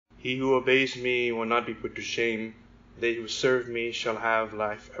He who obeys me will not be put to shame. They who serve me shall have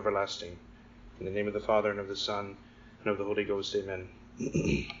life everlasting. In the name of the Father, and of the Son, and of the Holy Ghost, amen.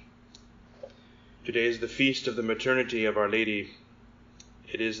 Today is the feast of the Maternity of Our Lady.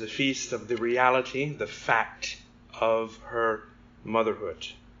 It is the feast of the reality, the fact of her motherhood,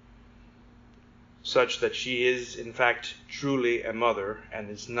 such that she is, in fact, truly a mother, and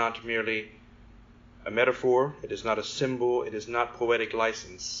is not merely a metaphor, it is not a symbol, it is not poetic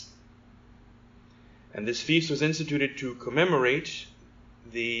license. And this feast was instituted to commemorate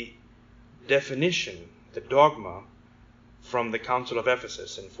the definition, the dogma, from the Council of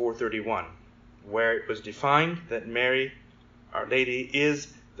Ephesus in 431, where it was defined that Mary, Our Lady,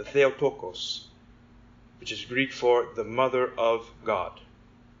 is the Theotokos, which is Greek for the Mother of God.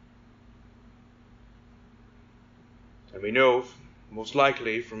 And we know, most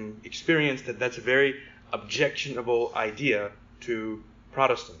likely from experience, that that's a very objectionable idea to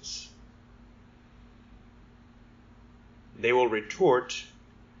Protestants. They will retort,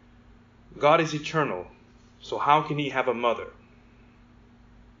 God is eternal, so how can he have a mother?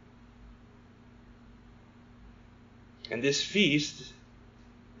 And this feast,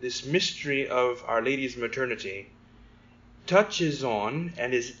 this mystery of Our Lady's maternity, touches on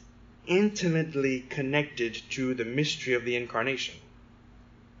and is intimately connected to the mystery of the Incarnation.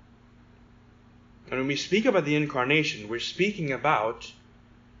 And when we speak about the Incarnation, we're speaking about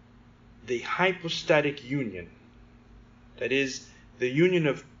the hypostatic union. That is, the union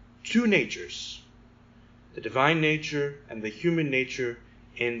of two natures, the divine nature and the human nature,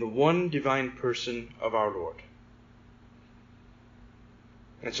 in the one divine person of our Lord.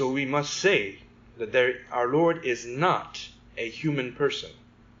 And so we must say that our Lord is not a human person,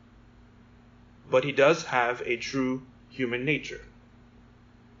 but he does have a true human nature.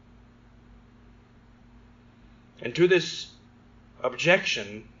 And to this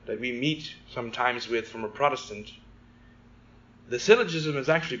objection that we meet sometimes with from a Protestant, the syllogism is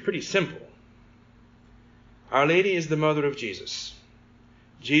actually pretty simple. Our Lady is the mother of Jesus.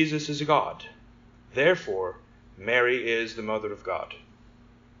 Jesus is God. Therefore, Mary is the mother of God.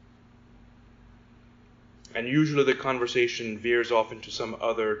 And usually the conversation veers off into some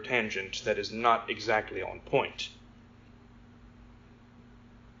other tangent that is not exactly on point.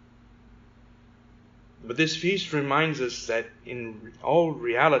 But this feast reminds us that in all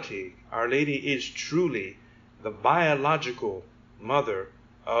reality, Our Lady is truly the biological mother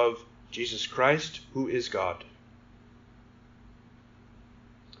of Jesus Christ, who is God.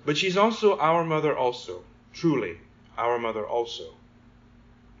 But she's also our mother also, truly our mother also.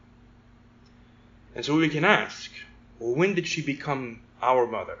 And so we can ask, well, when did she become our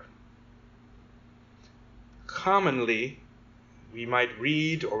mother? Commonly, we might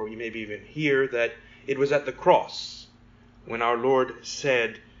read, or we maybe even hear, that it was at the cross when our Lord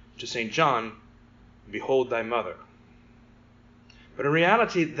said to St. John, "Behold thy mother." But in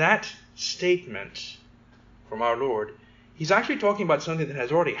reality, that statement from our Lord, he's actually talking about something that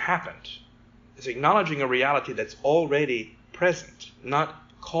has already happened. He's acknowledging a reality that's already present, not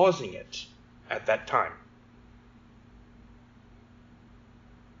causing it at that time.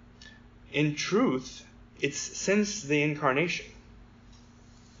 In truth, it's since the Incarnation,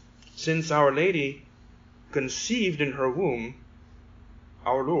 since Our Lady conceived in her womb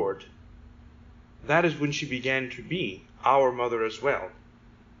our Lord, that is when she began to be our mother as well.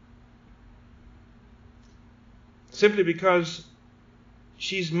 Simply because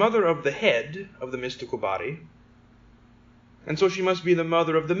she's mother of the head of the mystical body, and so she must be the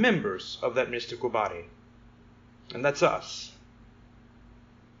mother of the members of that mystical body. And that's us.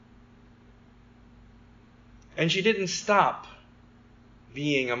 And she didn't stop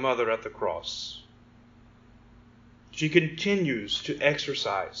being a mother at the cross. She continues to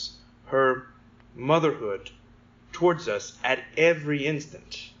exercise her motherhood towards us at every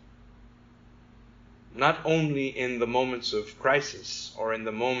instant. Not only in the moments of crisis or in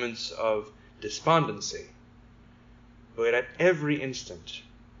the moments of despondency, but at every instant.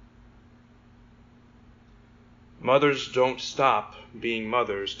 Mothers don't stop being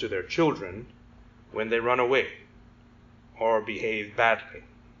mothers to their children when they run away or behave badly.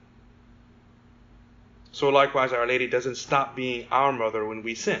 So likewise, Our Lady doesn't stop being our mother when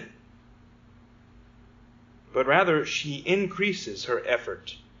we sin, but rather she increases her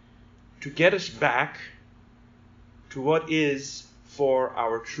effort to get us back to what is for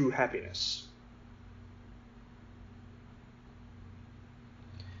our true happiness.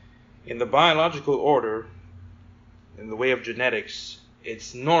 In the biological order, in the way of genetics,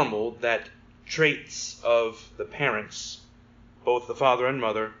 it's normal that traits of the parents, both the father and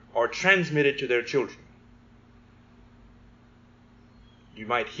mother, are transmitted to their children. You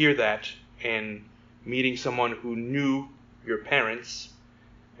might hear that in meeting someone who knew your parents,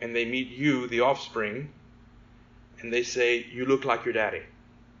 and they meet you, the offspring, and they say, you look like your daddy,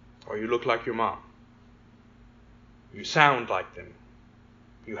 or you look like your mom. You sound like them.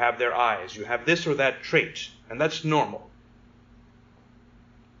 You have their eyes. You have this or that trait, and that's normal.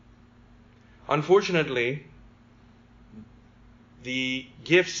 Unfortunately, the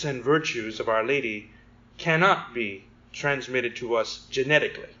gifts and virtues of Our Lady cannot be transmitted to us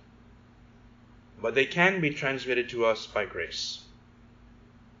genetically, but they can be transmitted to us by grace.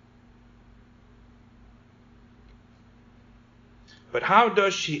 But how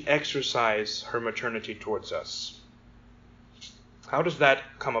does she exercise her maternity towards us? How does that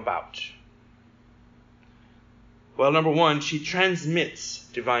come about? Well, number one, she transmits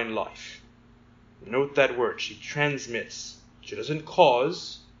divine life. Note that word, she transmits. She doesn't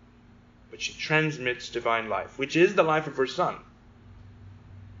cause, but she transmits divine life, which is the life of her Son.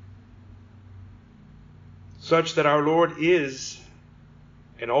 Such that our Lord is,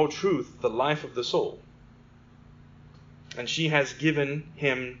 in all truth, the life of the soul. And she has given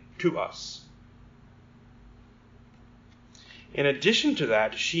him to us. In addition to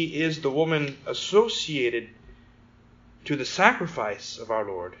that, she is the woman associated to the sacrifice of our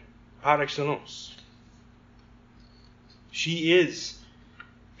Lord, par excellence. She is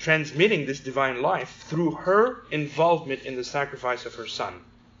transmitting this divine life through her involvement in the sacrifice of her Son.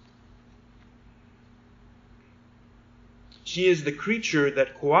 She is the creature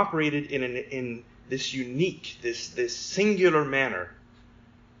that cooperated in this unique, this singular manner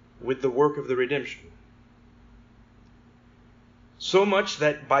with the work of the redemption. So much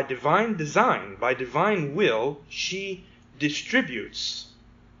that by divine design, by divine will, she distributes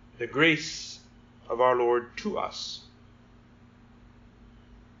the grace of our Lord to us.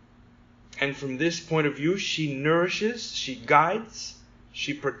 And from this point of view, she nourishes, she guides,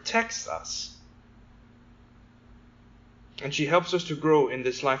 she protects us. And she helps us to grow in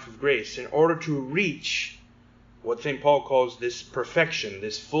this life of grace in order to reach what St. Paul calls this perfection,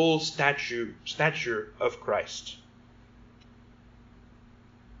 this full stature of Christ.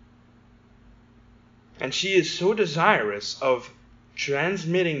 And she is so desirous of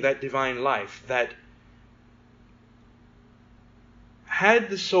transmitting that divine life that had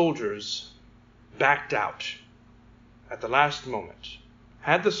the soldiers backed out at the last moment,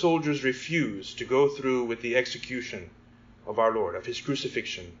 had the soldiers refused to go through with the execution of our Lord, of his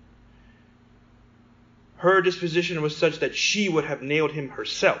crucifixion, her disposition was such that she would have nailed him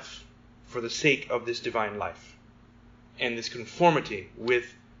herself for the sake of this divine life and this conformity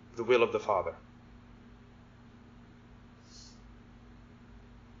with the will of the Father.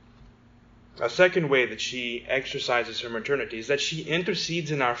 A second way that she exercises her maternity is that she intercedes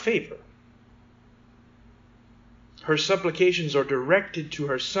in our favor. Her supplications are directed to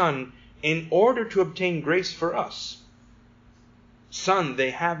her Son in order to obtain grace for us. Son,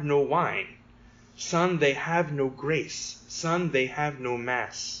 they have no wine. Son, they have no grace. Son, they have no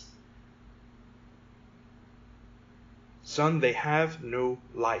Mass. Son, they have no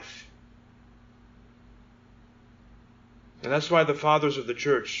life. And that's why the fathers of the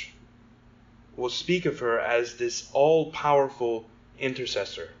Church will speak of her as this all-powerful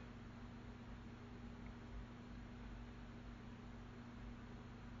intercessor.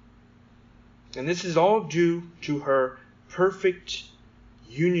 And this is all due to her perfect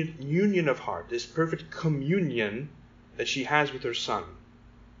union of heart, this perfect communion that she has with her Son.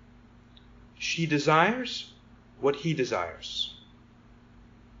 She desires what he desires.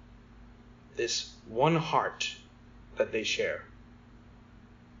 This one heart that they share.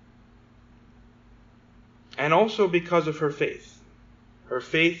 And also because of her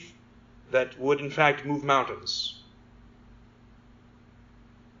faith that would in fact move mountains.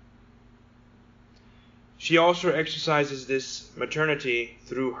 She also exercises this maternity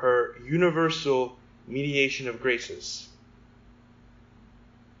through her universal mediation of graces.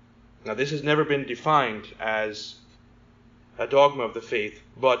 Now, this has never been defined as a dogma of the faith,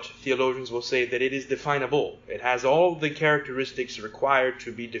 but theologians will say that it is definable. It has all the characteristics required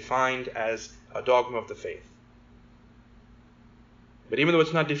to be defined as a dogma of the faith. But even though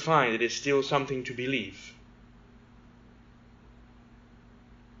it's not defined, it is still something to believe.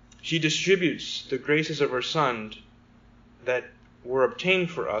 She distributes the graces of her Son that were obtained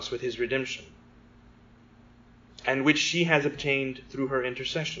for us with his redemption, and which she has obtained through her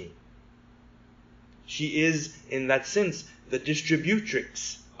intercession. She is, in that sense, the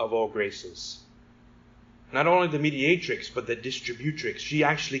distributrix of all graces. Not only the mediatrix, but the distributrix. She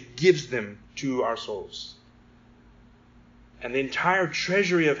actually gives them to our souls. And the entire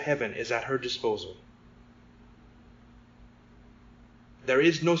treasury of heaven is at her disposal. There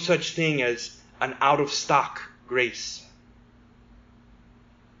is no such thing as an out-of-stock grace.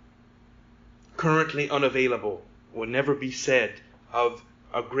 Currently unavailable will never be said of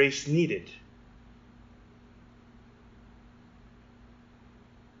a grace needed.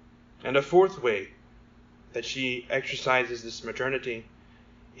 And a fourth way that she exercises this maternity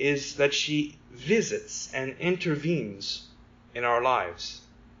is that she visits and intervenes in our lives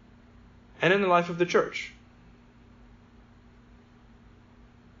and in the life of the church.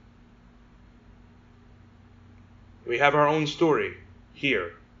 We have our own story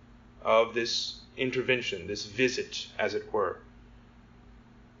here of this intervention, this visit, as it were,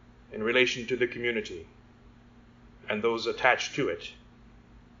 in relation to the community and those attached to it.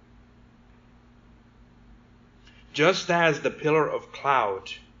 Just as the pillar of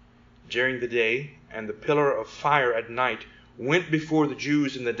cloud during the day and the pillar of fire at night went before the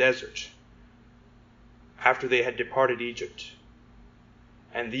Jews in the desert after they had departed Egypt,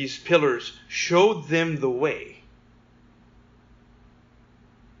 and these pillars showed them the way,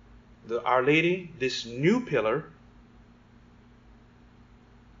 Our Lady, this new pillar,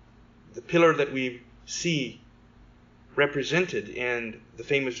 the pillar that we see represented in the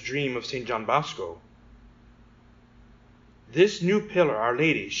famous dream of St. John Bosco, this new pillar, Our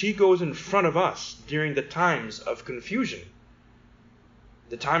Lady, she goes in front of us during the times of confusion,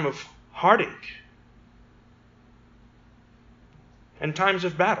 the time of heartache, and times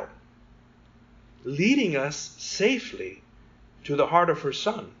of battle, leading us safely to the heart of her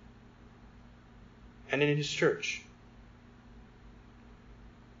Son and in His church.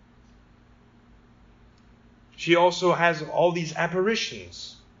 She also has all these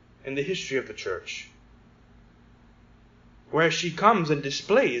apparitions in the history of the church, where she comes and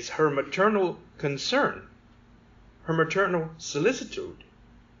displays her maternal concern, her maternal solicitude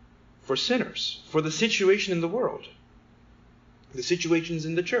for sinners, for the situation in the world, the situations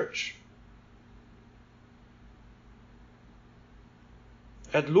in the church.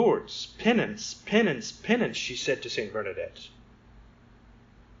 At Lourdes, penance, penance, penance, she said to St. Bernadette.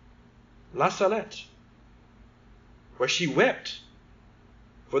 La Salette, where she wept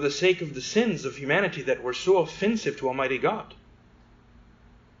for the sake of the sins of humanity that were so offensive to Almighty God.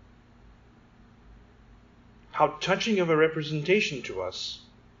 How touching of a representation to us.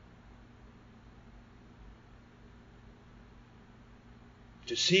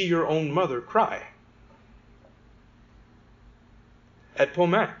 To see your own mother cry. At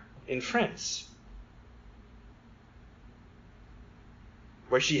Pomain in France,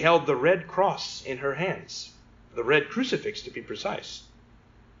 where she held the red cross in her hands, the red crucifix to be precise.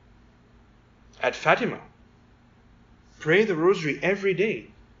 At Fatima, pray the rosary every day.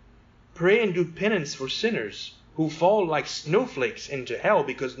 Pray and do penance for sinners who fall like snowflakes into hell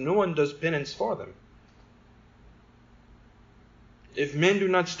because no one does penance for them. If men do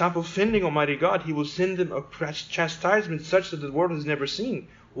not stop offending Almighty God, He will send them a chastisement such that the world has never seen.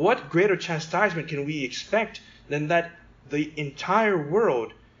 What greater chastisement can we expect than that the entire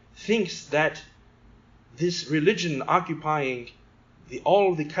world thinks that this religion occupying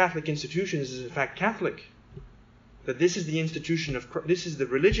all of the Catholic institutions is in fact Catholic? That this is the institution of Christ, this is the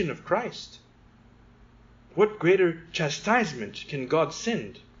religion of Christ. What greater chastisement can God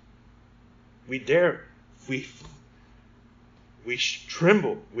send? We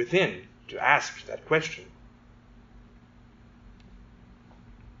tremble within to ask that question.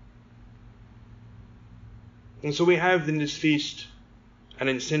 And so we have in this feast an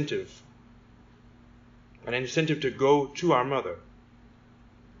incentive to go to our mother,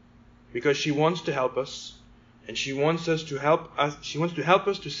 because she wants to help us, and she wants us to help us. She wants to help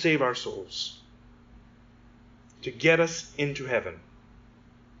us to save our souls, to get us into heaven.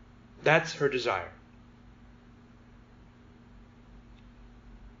 That's her desire.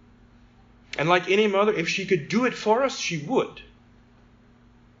 And like any mother, if she could do it for us, she would,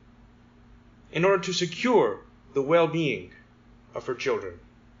 in order to secure the well-being of her children.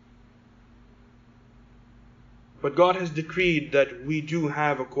 But God has decreed that we do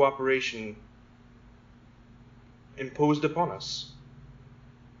have a cooperation imposed upon us.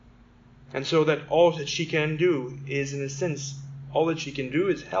 And so that all that she can do is, in a sense, all that she can do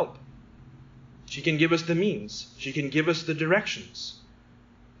is help. She can give us the means. She can give us the directions.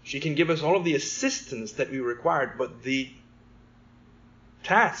 She can give us all of the assistance that we required, but the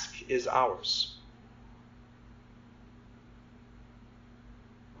task is ours.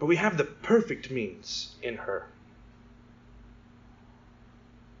 But we have the perfect means in her.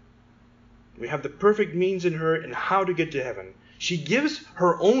 We have the perfect means in her in how to get to heaven. She gives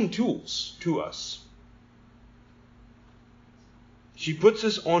her own tools to us. She puts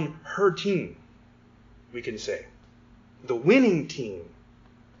us on her team, we can say. the winning team.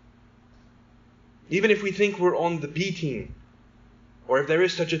 Even if we think we're on the B team, or if there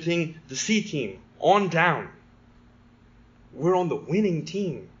is such a thing, the C team, on down, we're on the winning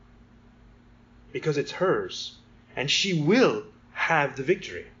team because it's hers, and she will have the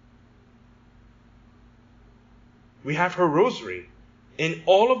victory. We have her rosary in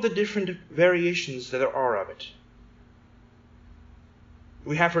all of the different variations that there are of it.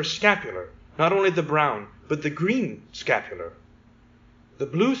 We have her scapular, not only the brown, but the green scapular, the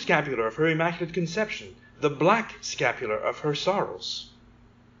blue scapular of her Immaculate Conception, the black scapular of her sorrows,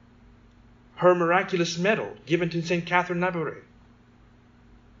 her miraculous medal given to St. Catherine Labouré.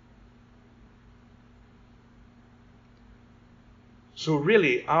 So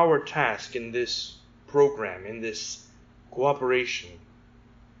really, our task in this program, in this cooperation,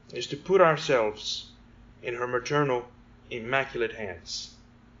 is to put ourselves in her maternal, immaculate hands.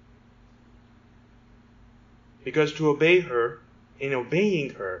 Because to obey her, in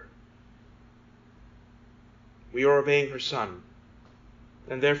obeying her, we are obeying her Son.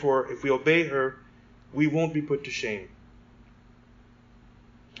 And therefore, if we obey her, we won't be put to shame.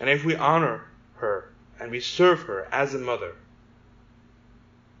 And if we honor her and we serve her as a mother,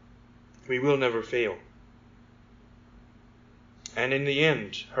 we will never fail. And in the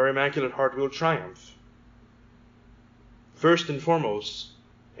end, her Immaculate Heart will triumph. First and foremost,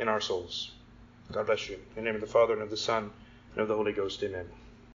 in our souls. God bless you. In the name of the Father, and of the Son, and of the Holy Ghost. Amen.